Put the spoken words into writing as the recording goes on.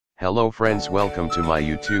Hello friends, welcome to my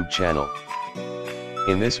YouTube channel.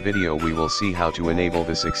 In this video we will see how to enable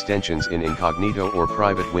this extensions in Incognito or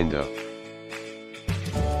private window.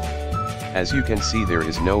 As you can see, there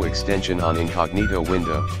is no extension on Incognito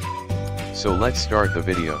window. So let's start the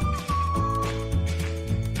video.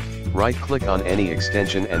 Right click on any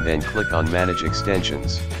extension and then click on Manage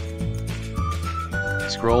Extensions.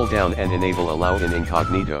 Scroll down and enable Allow in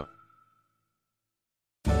Incognito.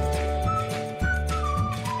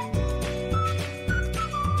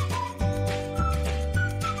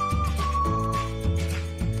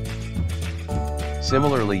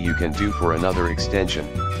 Similarly you can do for another extension.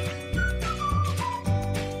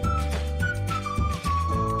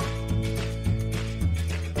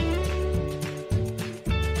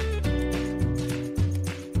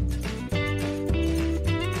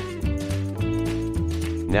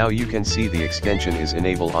 Now you can see the extension is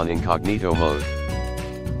enabled on Incognito mode.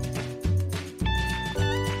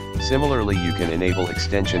 Similarly you can enable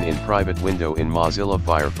extension in private window in Mozilla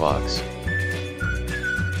Firefox.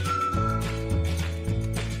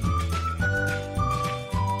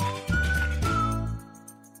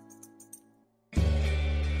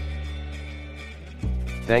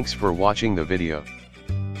 Thanks for watching the video.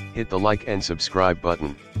 Hit the like and subscribe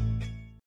button.